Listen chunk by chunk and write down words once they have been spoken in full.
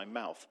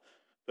my mouth,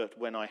 but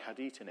when I had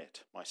eaten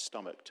it, my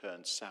stomach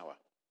turned sour.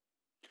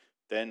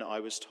 Then I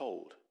was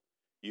told,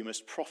 you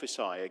must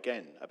prophesy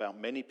again about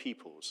many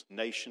peoples,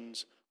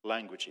 nations,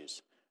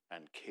 languages,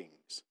 and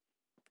kings.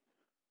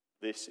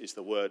 This is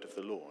the word of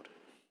the Lord.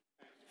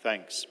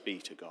 Thanks be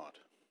to God.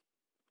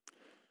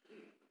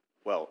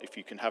 Well, if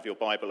you can have your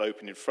Bible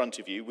open in front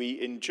of you,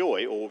 we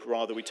enjoy, or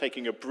rather we're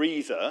taking a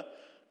breather,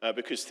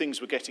 because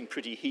things were getting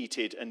pretty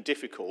heated and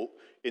difficult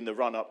in the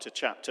run-up to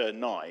chapter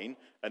 9.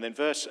 And then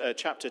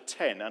chapter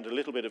 10 and a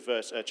little bit of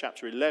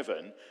chapter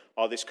 11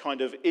 are this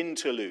kind of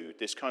interlude,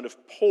 this kind of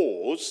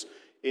pause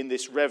in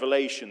this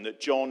revelation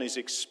that John is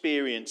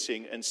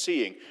experiencing and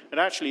seeing. And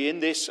actually in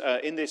this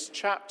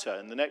chapter,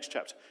 in the next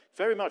chapter,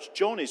 very much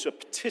John is a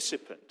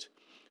participant.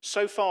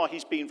 So far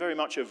he's been very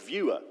much a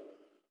viewer.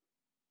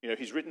 You know,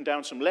 he's written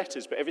down some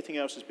letters, but everything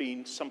else has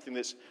been something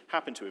that's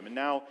happened to him. And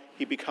now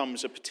he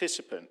becomes a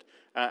participant.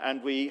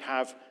 And we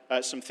have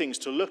some things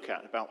to look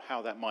at about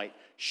how that might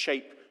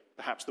shape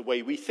perhaps the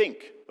way we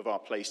think of our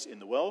place in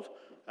the world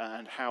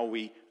and how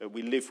we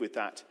live with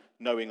that,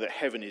 knowing that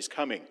heaven is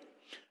coming.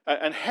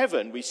 And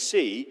heaven, we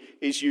see,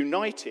 is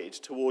united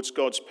towards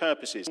God's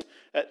purposes.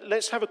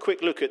 Let's have a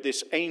quick look at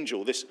this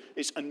angel. This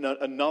is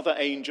another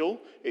angel.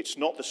 It's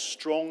not the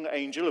strong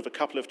angel of a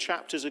couple of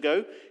chapters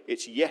ago.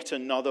 It's yet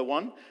another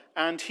one.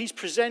 And he's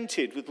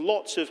presented with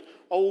lots of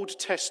Old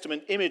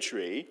Testament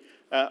imagery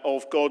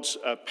of God's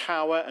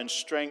power and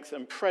strength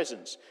and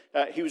presence.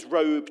 He was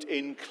robed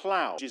in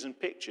clouds and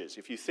pictures.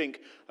 If you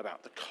think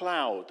about the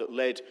cloud that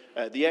led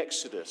the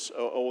Exodus,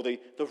 or the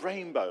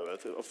rainbow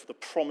of the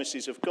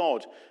promises of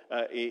God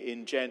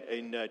in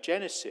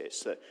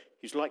Genesis,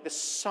 he's like the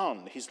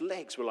sun. His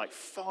legs were like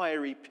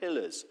fiery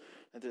pillars.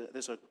 And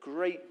there's a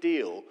great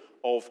deal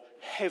of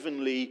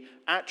heavenly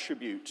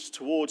attributes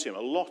towards him.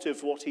 A lot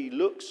of what he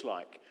looks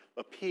like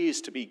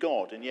appears to be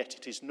God, and yet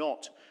it is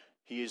not.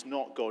 He is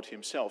not God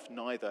himself,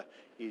 neither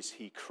is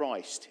he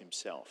Christ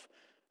himself.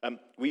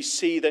 We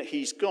see that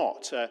he's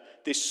got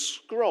this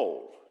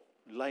scroll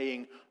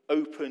laying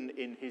open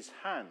in his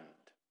hand.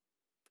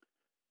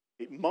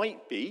 It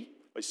might be,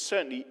 it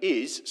certainly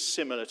is,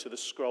 similar to the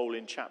scroll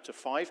in chapter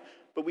 5,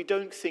 but we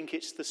don't think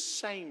it's the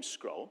same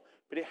scroll,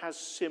 but it has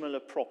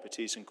similar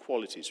properties and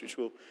qualities, which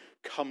we'll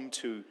come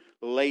to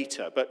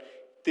later. But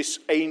this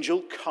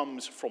angel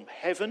comes from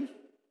heaven,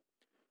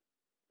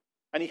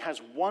 and he has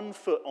 1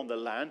 foot on the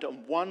land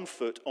and 1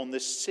 foot on the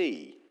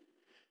sea.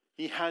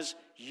 He has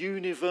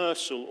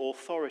universal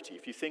authority,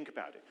 if you think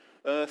about it.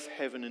 Earth,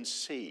 heaven, and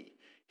sea.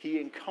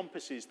 He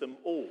encompasses them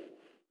all.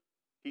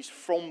 He's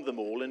from them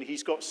all, and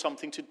he's got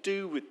something to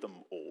do with them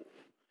all.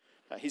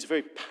 He's a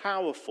very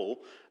powerful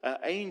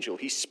angel.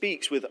 He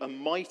speaks with a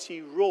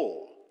mighty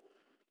roar,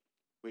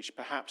 which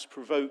perhaps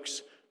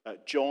provokes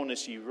John,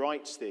 as he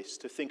writes this,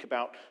 to think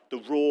about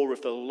the roar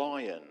of the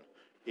lion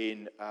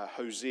in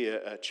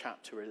Hosea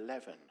chapter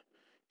 11.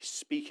 He's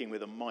speaking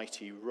with a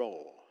mighty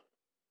roar.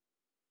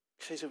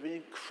 There's an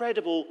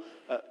incredible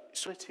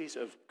qualities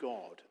of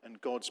God and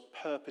God's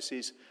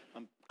purposes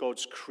and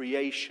God's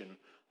creation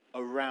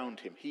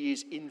around him. He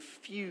is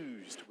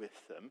infused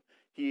with them.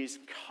 He is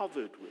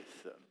covered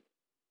with them.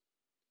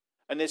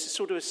 And there's a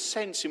sort of a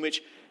sense in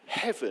which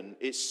heaven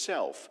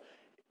itself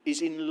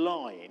is in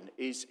line,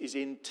 is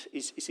in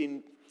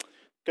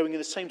going in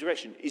the same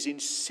direction, is in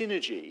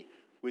synergy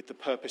with the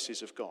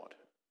purposes of God.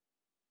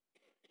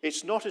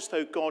 It's not as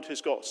though God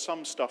has got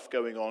some stuff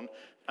going on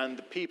and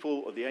the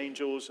people or the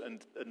angels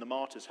and the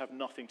martyrs have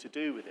nothing to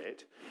do with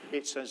it.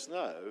 It's as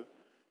though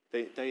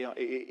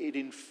it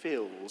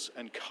infills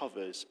and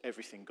covers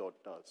everything God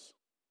does.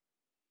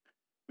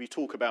 We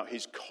talk about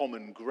his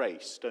common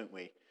grace, don't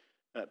we?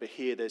 But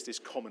here there's this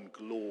common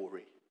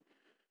glory.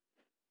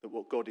 That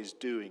what God is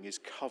doing is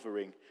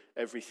covering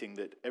everything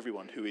that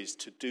everyone who is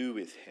to do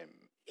with him.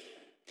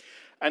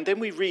 And then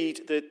we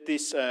read that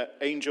this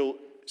angel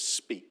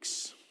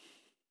speaks.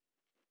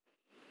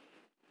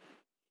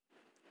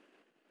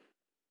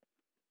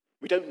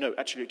 We don't know,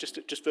 actually,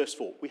 just verse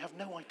 4. We have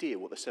no idea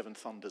what the 7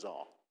 thunders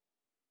are.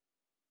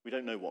 We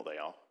don't know what they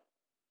are.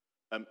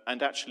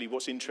 And actually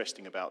what's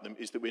interesting about them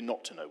is that we're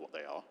not to know what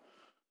they are.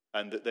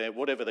 And that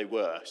whatever they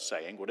were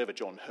saying, whatever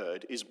John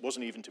heard,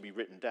 wasn't even to be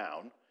written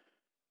down.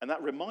 And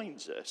that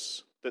reminds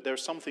us that there are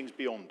some things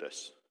beyond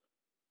us.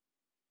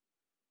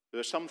 There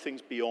are some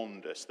things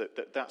beyond us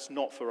that's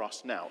not for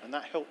us now. And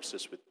that helps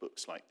us with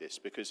books like this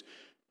because,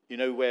 you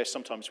know, where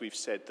sometimes we've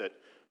said that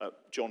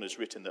John has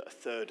written that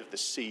 1/3 of the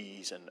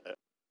seas and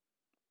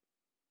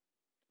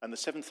the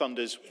 7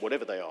 thunders,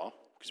 whatever they are,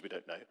 because we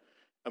don't know,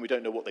 and we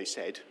don't know what they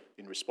said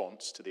in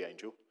response to the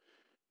angel,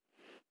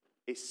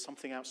 it's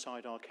something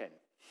outside our ken.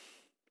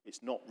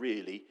 It's not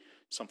really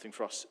something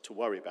for us to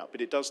worry about,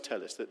 but it does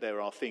tell us that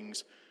there are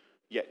things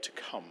yet to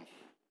come.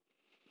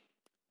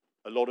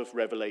 A lot of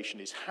revelation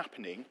is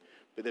happening,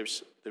 but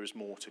there is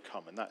more to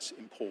come, and that's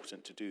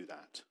important to do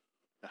that.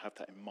 I have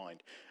that in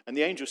mind. And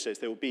the angel says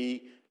there will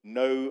be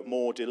no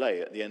more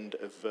delay at the end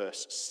of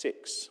verse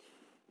 6.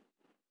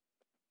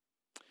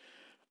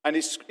 And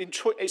it's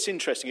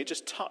interesting. It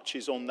just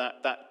touches on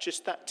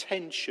that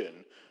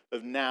tension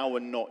of now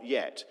and not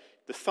yet.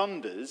 The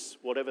thunders,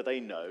 whatever they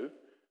know,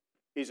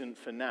 isn't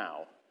for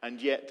now,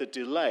 and yet the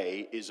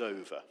delay is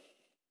over.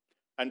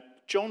 And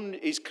John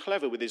is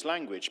clever with his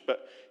language,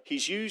 but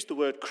he's used the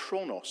word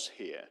chronos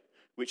here,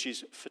 which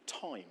is for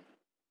time.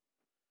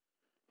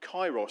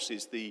 Kairos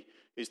is the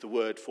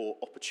word for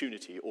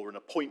opportunity or an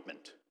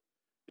appointment,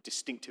 a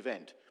distinctive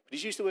end. But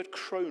he's used the word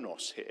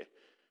chronos here.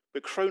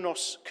 But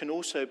chronos can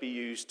also be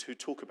used to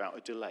talk about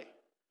a delay.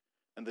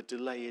 And the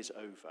delay is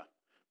over.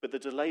 But the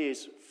delay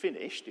is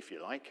finished, if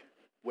you like,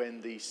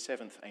 when the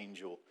seventh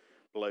angel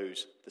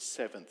blows the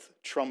seventh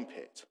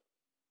trumpet.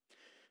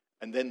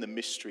 And then the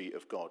mystery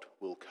of God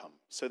will come.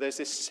 So there's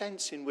this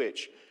sense in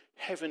which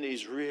heaven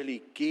is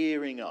really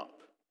gearing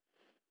up.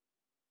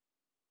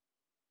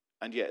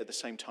 And yet at the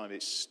same time,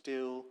 it's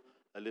still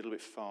a little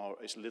bit far,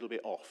 it's a little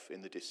bit off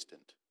in the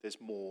distant. There's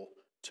more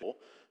to.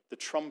 The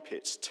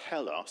trumpets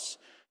tell us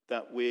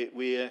that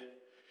we're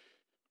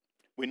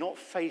not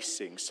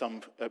facing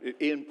some,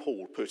 Ian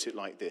Paul put it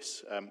like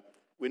this,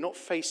 we're not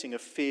facing a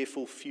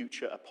fearful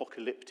future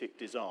apocalyptic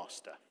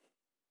disaster.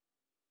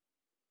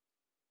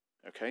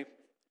 Okay?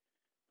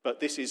 But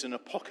this is an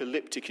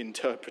apocalyptic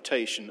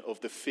interpretation of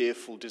the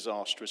fearful,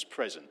 disastrous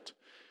present.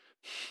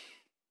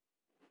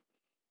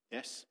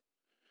 Yes?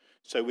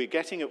 So we're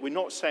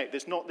not saying,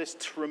 there's not this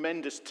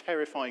tremendous,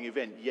 terrifying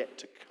event yet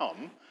to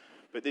come,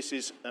 but this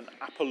is an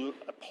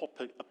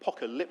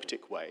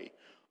apocalyptic way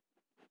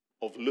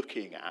of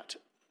looking at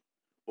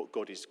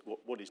what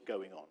is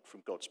going on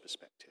from God's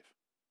perspective.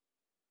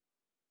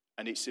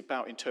 And it's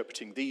about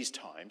interpreting these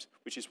times,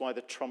 which is why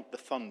the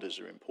thunders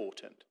are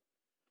important.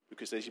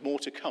 Because there's more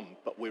to come,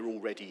 but we're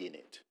already in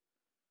it.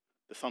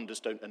 The thunders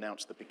don't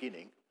announce the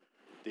beginning,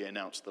 they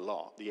announce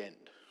the end.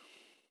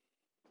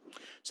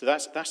 So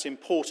that's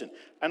important.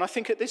 And I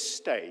think at this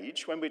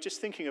stage, when we're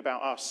just thinking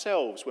about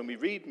ourselves, when we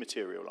read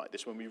material like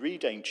this, when we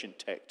read ancient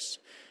texts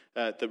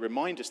that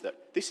remind us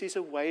that this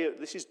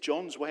is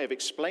John's way of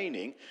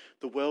explaining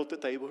the world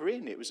that they were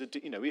in. It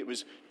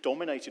was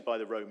dominated by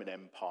the Roman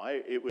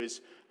Empire. It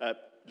was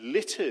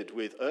littered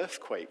with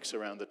earthquakes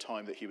around the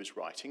time that he was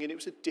writing, and it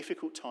was a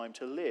difficult time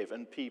to live,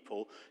 and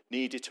people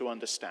needed to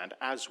understand,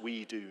 as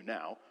we do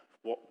now,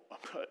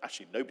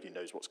 actually nobody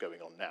knows what's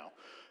going on now,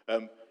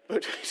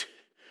 but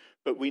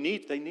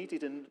they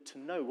needed to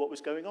know what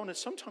was going on, and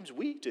sometimes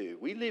we do.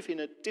 We live in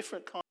a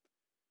different kind.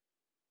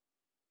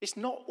 It's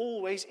not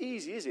always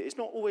easy, is it? It's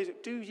not always,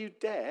 do you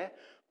dare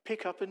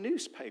pick up a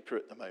newspaper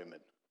at the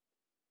moment?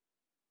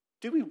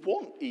 Do we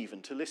want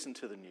even to listen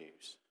to the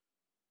news?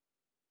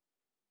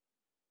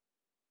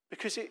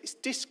 Because it's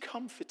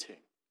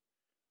discomforting.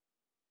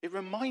 It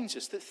reminds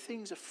us that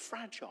things are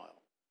fragile.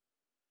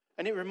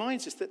 And it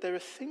reminds us that there are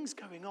things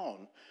going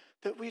on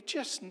that we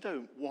just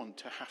don't want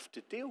to have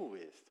to deal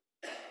with.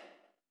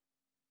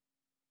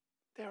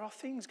 There are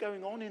things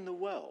going on in the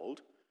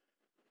world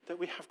that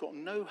we have got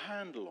no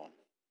handle on.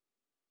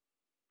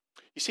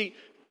 You see,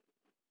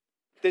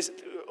 there's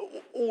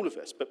all of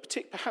us, but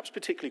perhaps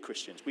particularly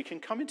Christians, we can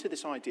come into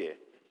this idea.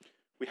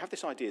 We have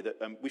this idea that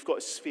we've got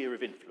a sphere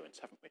of influence,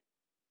 haven't we?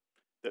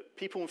 That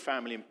people and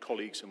family and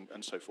colleagues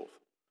and so forth,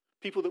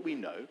 people that we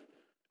know,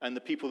 and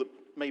the people that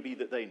maybe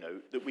that they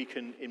know, that we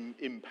can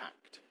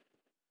impact.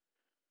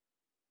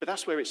 But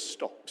that's where it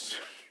stops.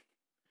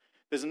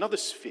 There's another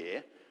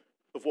sphere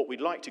of what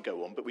we'd like to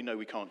go on, but we know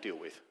we can't deal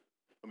with,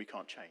 and we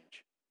can't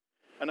change.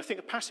 And I think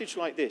a passage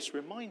like this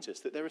reminds us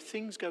that there are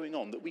things going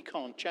on that we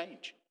can't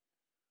change.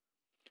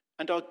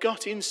 And our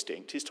gut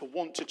instinct is to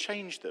want to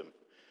change them.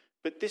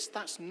 But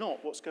that's not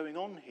what's going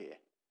on here.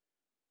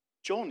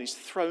 John is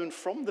thrown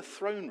from the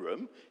throne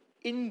room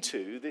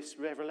into this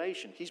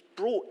revelation. He's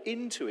brought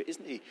into it,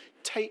 isn't he?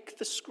 Take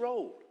the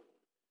scroll.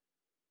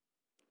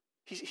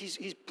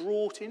 He's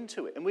brought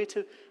into it. And we're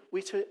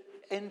to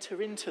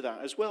enter into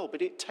that as well.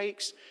 But it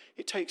takes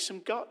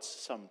some guts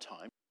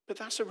sometimes. But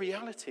that's a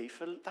reality,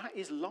 for that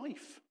is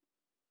life.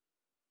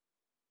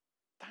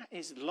 That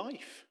is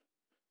life.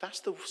 That's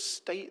the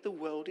state the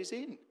world is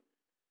in.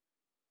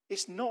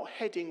 It's not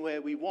heading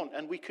where we want,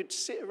 and we could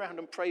sit around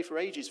and pray for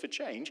ages for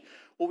change,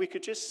 or we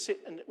could just sit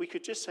and we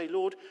could just say,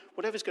 Lord,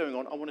 whatever's going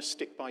on, I want to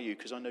stick by you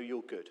because I know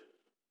you're good.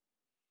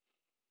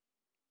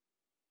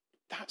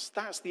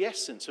 That's the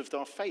essence of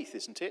our faith,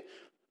 isn't it?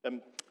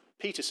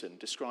 Peterson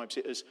describes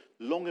it as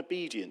long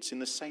obedience in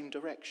the same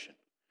direction.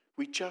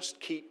 We just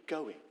keep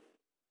going.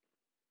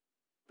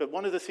 But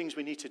one of the things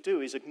we need to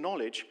do is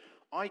acknowledge,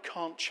 I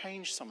can't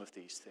change some of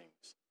these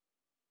things.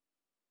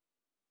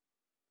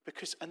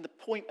 And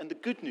the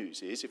good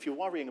news is, if you're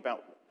worrying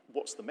about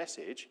what's the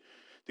message,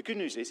 the good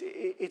news is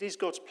it is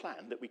God's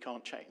plan that we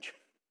can't change.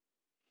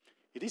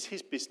 It is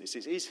his business,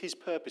 it is his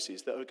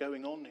purposes that are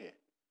going on here.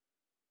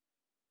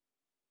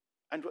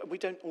 And we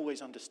don't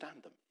always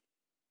understand them.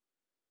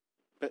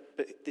 But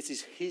this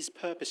is his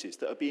purposes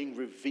that are being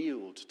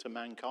revealed to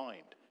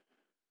mankind.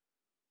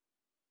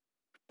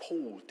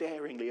 Paul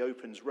daringly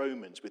opens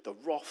Romans with the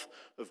wrath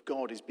of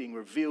God is being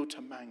revealed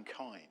to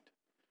mankind.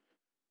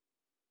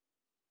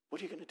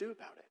 What are you going to do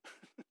about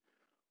it?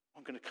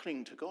 I'm going to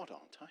cling to God,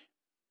 aren't I?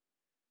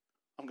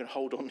 I'm going to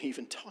hold on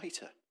even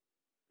tighter.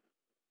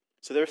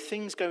 So there are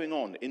things going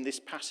on in this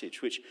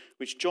passage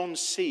which John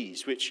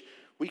sees, which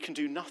we can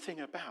do nothing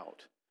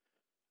about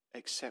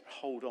except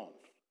hold on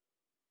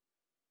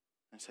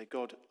and say,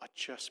 God, I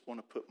just want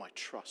to put my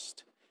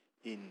trust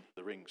in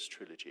the Rings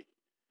trilogy.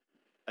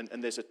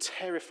 And there's a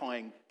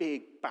terrifying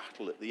big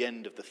battle at the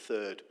end of the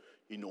third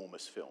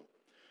enormous film.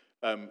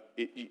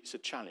 It's a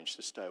challenge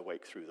to stay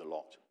awake through the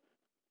lot,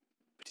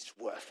 but it's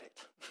worth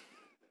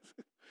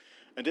it.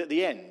 And at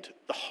the end,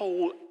 the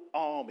whole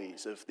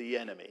armies of the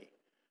enemy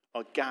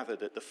are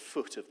gathered at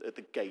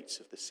the gates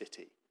of the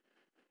city.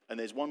 And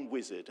there's one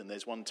wizard and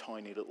there's one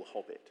tiny little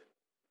hobbit.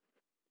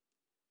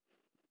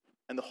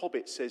 And the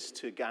hobbit says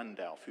to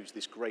Gandalf, who's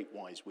this great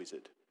wise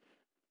wizard,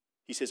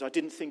 he says, I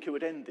didn't think it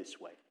would end this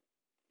way.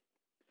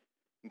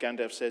 And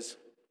Gandalf says,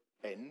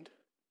 end?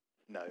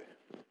 No,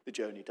 the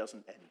journey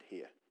doesn't end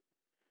here.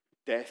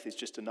 Death is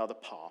just another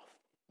path,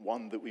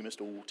 one that we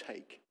must all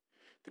take.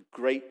 The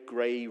great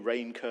grey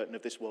rain curtain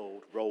of this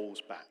world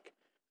rolls back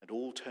and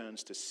all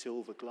turns to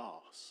silver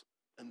glass,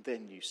 and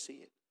then you see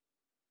it.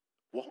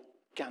 What?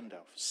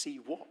 Gandalf, see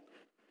what?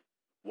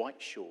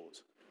 White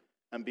shores,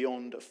 and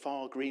beyond a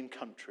far green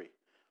country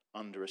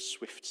under a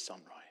swift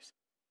sunrise.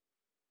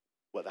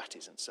 Well, that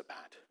isn't so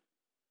bad.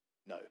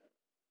 No,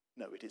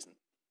 it isn't.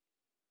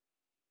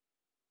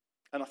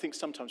 And I think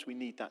sometimes we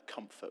need that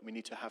comfort. We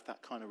need to have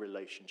that kind of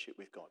relationship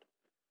with God.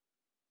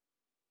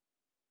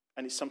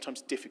 And it's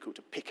sometimes difficult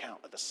to pick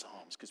out of the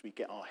Psalms because we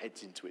get our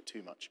heads into it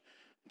too much.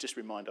 And just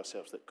remind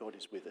ourselves that God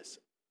is with us.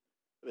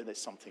 But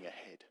there's something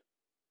ahead.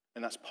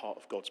 And that's part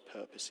of God's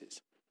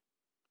purposes.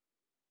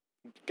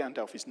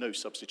 Gandalf is no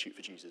substitute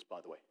for Jesus,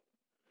 by the way.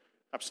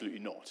 Absolutely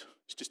not.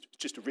 It's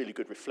just a really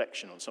good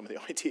reflection on some of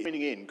the ideas.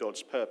 Bringing in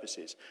God's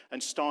purposes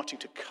and starting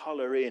to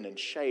colour in and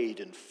shade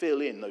and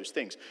fill in those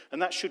things.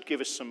 And that should give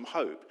us some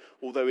hope,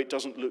 although it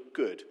doesn't look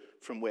good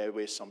from where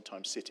we're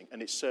sometimes sitting.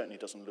 And it certainly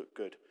doesn't look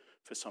good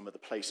for some of the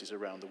places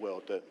around the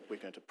world that we're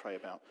going to pray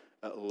about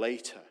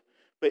later.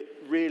 But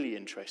really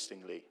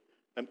interestingly,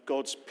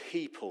 God's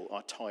people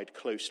are tied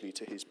closely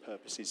to his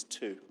purposes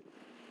too.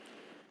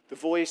 The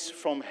voice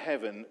from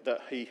heaven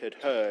that he had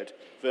heard,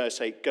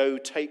 verse 8, go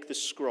take the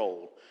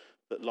scroll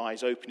that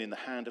lies open in the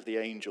hand of the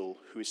angel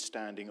who is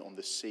standing on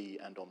the sea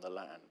and on the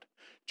land.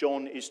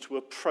 John is to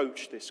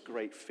approach this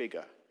great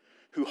figure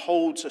who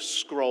holds a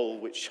scroll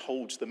which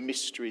holds the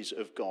mysteries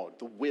of God,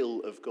 the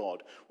will of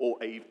God, or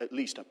at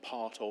least a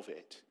part of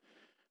it.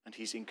 And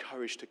he's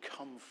encouraged to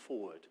come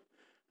forward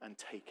and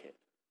take it.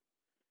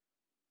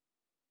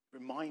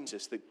 Reminds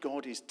us that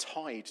God is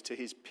tied to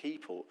his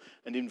people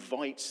and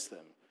invites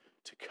them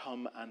to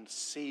come and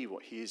see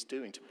what he is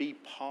doing, to be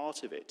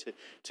part of it,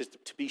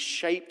 to be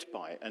shaped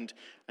by it, and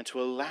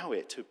to allow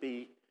it to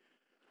be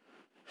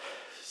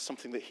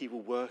something that he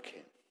will work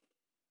in,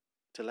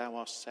 to allow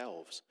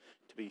ourselves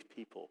to be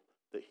people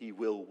that he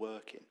will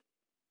work in.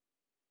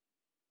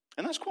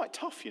 And that's quite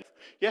tough, you know.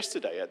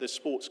 Yesterday at the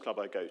sports club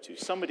I go to,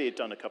 somebody had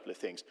done a couple of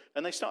things,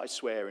 and they started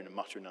swearing and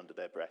muttering under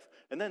their breath.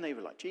 And then they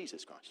were like,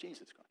 Jesus Christ,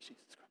 Jesus Christ,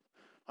 Jesus Christ.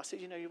 I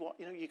said, you know what?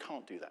 You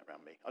can't do that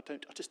around me. I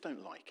just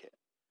don't like it.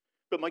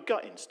 But my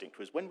gut instinct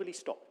was, when will he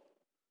stop?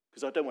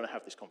 Because I don't want to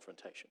have this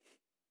confrontation.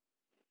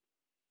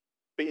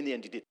 But in the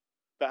end, he did.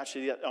 But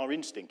actually, our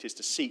instinct is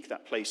to seek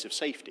that place of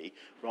safety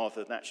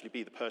rather than actually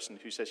be the person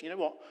who says, you know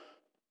what?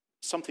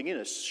 Something in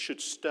us should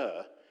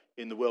stir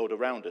in the world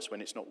around us when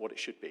it's not what it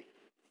should be.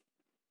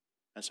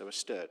 And so I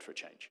stirred for a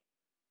change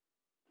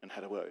and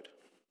had a word.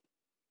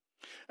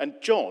 And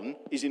John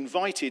is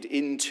invited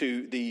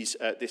into this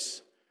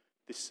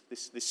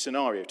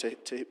scenario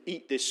to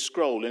eat this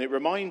scroll. And it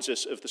reminds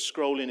us of the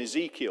scroll in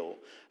Ezekiel.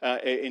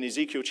 In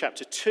Ezekiel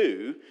chapter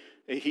 2,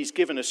 he's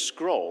given a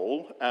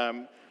scroll.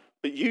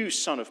 But you,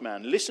 son of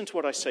man, listen to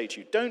what I say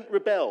to you. Don't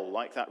rebel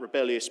like that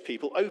rebellious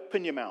people.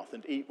 Open your mouth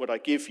and eat what I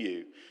give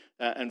you.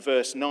 And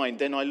verse 9,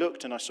 then I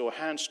looked and I saw a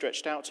hand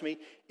stretched out to me.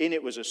 In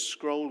it was a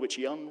scroll which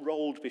he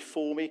unrolled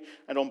before me.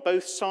 And on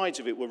both sides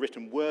of it were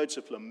written words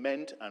of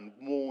lament and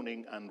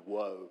mourning and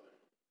woe.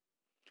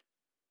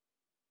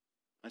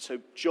 And so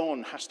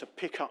John has to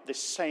pick up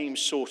this same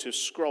sort of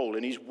scroll.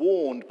 And he's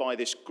warned by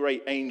this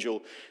great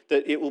angel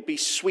that it will be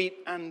sweet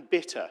and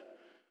bitter.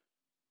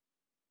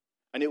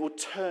 And it will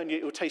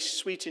taste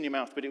sweet in your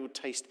mouth, but it will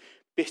taste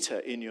bitter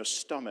in your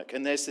stomach.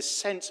 And there's this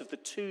sense of the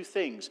two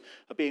things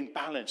are being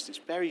balanced. It's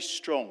very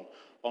strong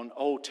on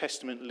Old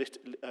Testament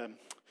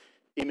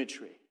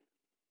imagery.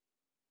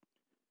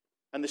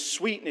 And the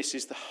sweetness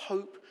is the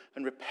hope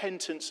and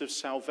repentance of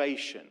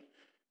salvation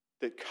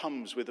that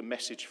comes with a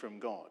message from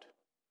God.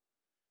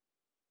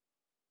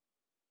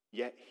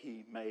 Yet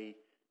he may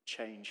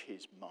change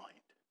his mind.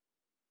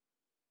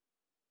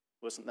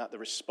 Wasn't that the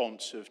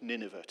response of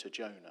Nineveh to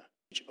Jonah?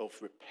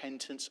 Of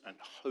repentance and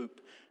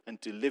hope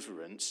and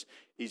deliverance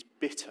is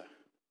bitter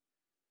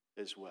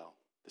as well.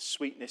 The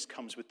sweetness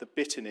comes with the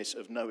bitterness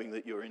of knowing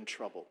that you're in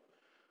trouble,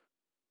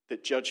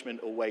 that judgment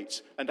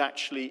awaits. And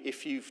actually,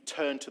 if you've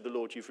turned to the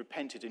Lord, you've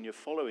repented and you're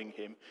following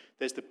him,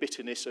 there's the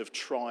bitterness of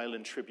trial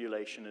and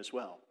tribulation as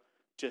well,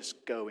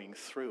 just going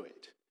through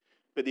it.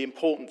 But the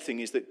important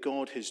thing is that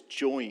God has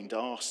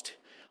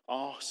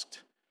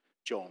asked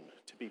John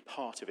to be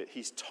part of it.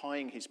 He's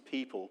tying his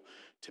people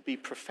to be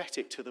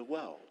prophetic to the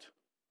world.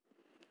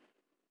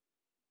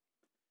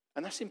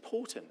 And that's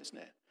important, isn't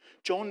it?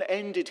 John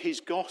ended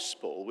his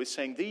gospel with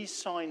saying, these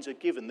signs are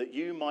given that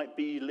you might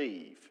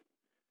believe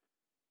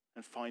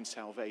and find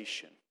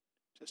salvation.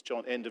 That's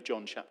end of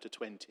John chapter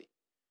 20.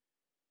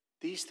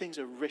 These things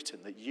are written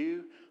that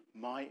you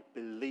might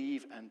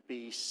believe and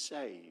be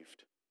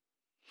saved.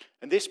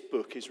 And this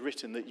book is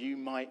written that you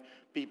might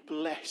be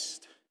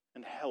blessed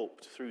and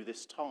helped through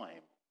this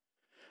time.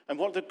 And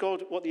what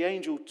the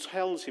angel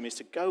tells him is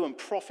to go and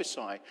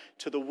prophesy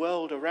to the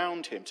world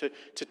around him,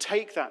 to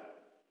take that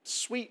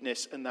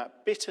sweetness and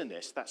that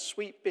bitterness, that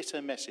sweet,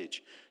 bitter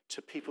message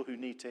to people who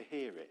need to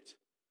hear it.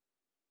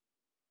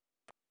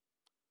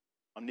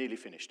 I'm nearly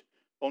finished.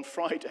 On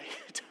Friday,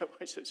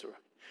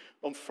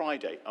 on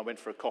Friday, I went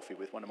for a coffee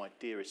with one of my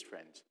dearest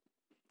friends.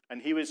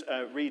 And he was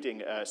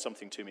reading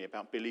something to me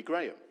about Billy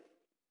Graham.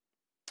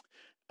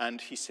 And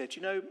he said,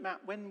 you know,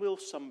 Matt, when will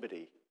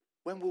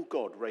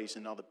God raise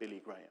another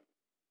Billy Graham?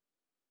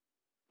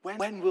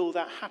 When will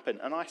that happen?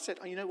 And I said,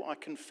 you know what, I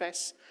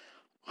confess,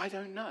 I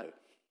don't know.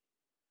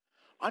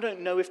 I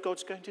don't know if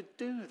God's going to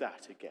do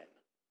that again.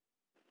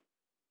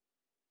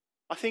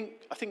 I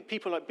think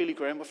people like Billy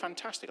Graham were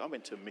fantastic. I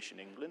went to Mission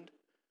England.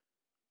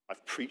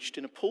 I've preached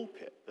in a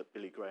pulpit that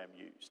Billy Graham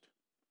used.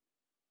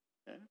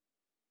 Yeah?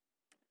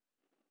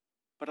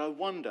 But I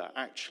wonder,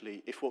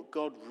 actually, if what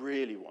God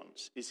really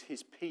wants is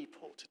his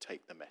people to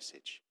take the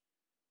message.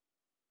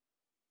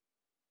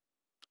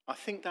 I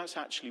think that's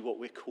actually what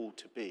we're called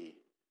to be.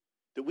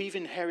 That we've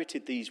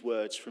inherited these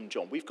words from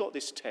John. We've got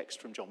this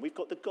text from John. We've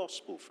got the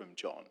gospel from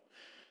John.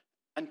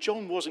 And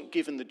John wasn't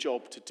given the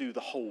job to do the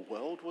whole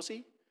world, was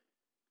he?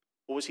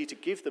 Or was he to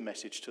give the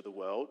message to the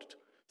world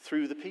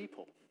through the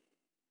people?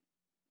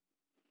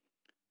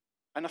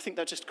 And I think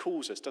that just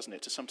calls us, doesn't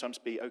it, to sometimes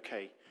be,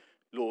 okay,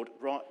 Lord,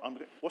 right,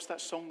 what's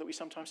that song that we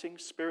sometimes sing?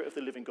 Spirit of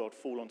the living God,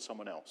 fall on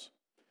someone else.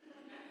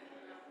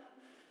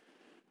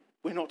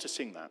 We're not to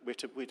sing that. We're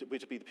to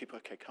be the people,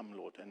 okay, come,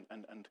 Lord,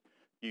 and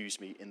use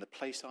me in the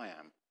place I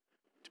am,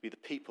 to be the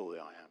people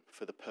that I am,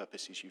 for the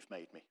purposes you've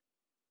made me.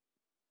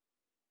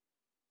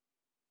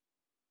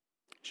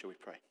 Shall we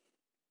pray?